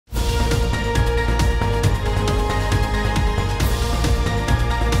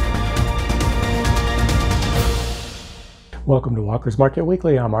Welcome to Walker's Market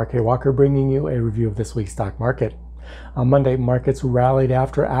Weekly. I'm RK Walker, bringing you a review of this week's stock market. On Monday, markets rallied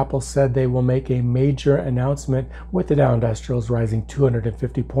after Apple said they will make a major announcement, with the Dow Industrials rising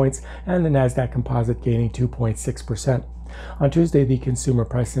 250 points and the Nasdaq Composite gaining 2.6%. On Tuesday, the Consumer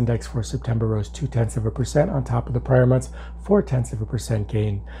Price Index for September rose 0.2% on top of the prior month's 0.4%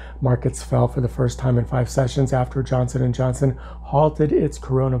 gain. Markets fell for the first time in 5 sessions after Johnson & Johnson halted its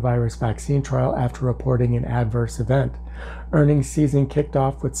coronavirus vaccine trial after reporting an adverse event. Earnings season kicked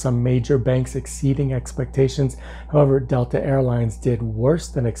off with some major banks exceeding expectations. However, Delta Airlines did worse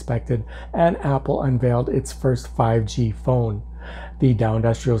than expected, and Apple unveiled its first 5G phone. The Dow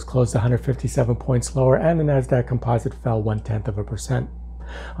Industrials closed 157 points lower, and the Nasdaq Composite fell 0.1%.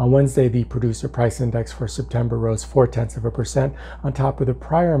 On Wednesday, the Producer Price Index for September rose 0.4% on top of the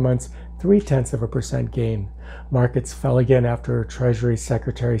prior month's 0.3% gain. Markets fell again after Treasury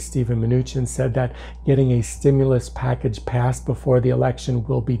Secretary Steven Mnuchin said that getting a stimulus package passed before the election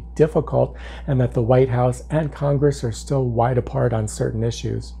will be difficult, and that the White House and Congress are still wide apart on certain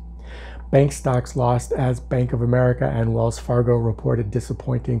issues. Bank stocks lost as Bank of America and Wells Fargo reported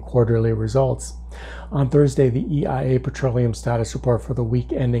disappointing quarterly results. On Thursday, the EIA Petroleum Status Report for the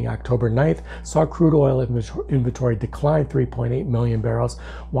week ending October 9th saw crude oil inventory decline 3.8 million barrels,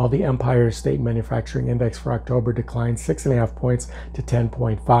 while the Empire State Manufacturing Index for October declined 6.5 points to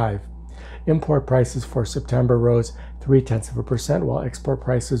 10.5. Import prices for September rose 0.3%, while export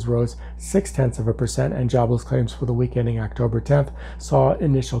prices rose 0.6%, and jobless claims for the week ending October 10th saw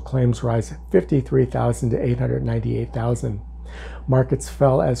initial claims rise 53,000 to 898,000. Markets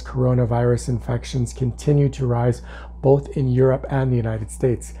fell as coronavirus infections continued to rise both in Europe and the United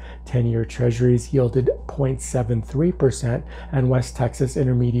States. 10-year treasuries yielded 0.73%, and West Texas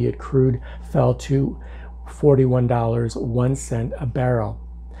Intermediate crude fell to $41.01 a barrel.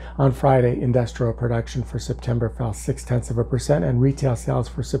 On Friday, industrial production for September fell 0.6%, and retail sales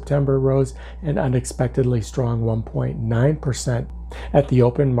for September rose an unexpectedly strong 1.9%. At the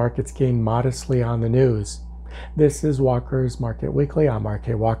open, markets gained modestly on the news. This is Walker's Market Weekly. I'm RK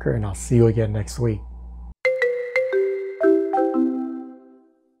Walker, and I'll see you again next week.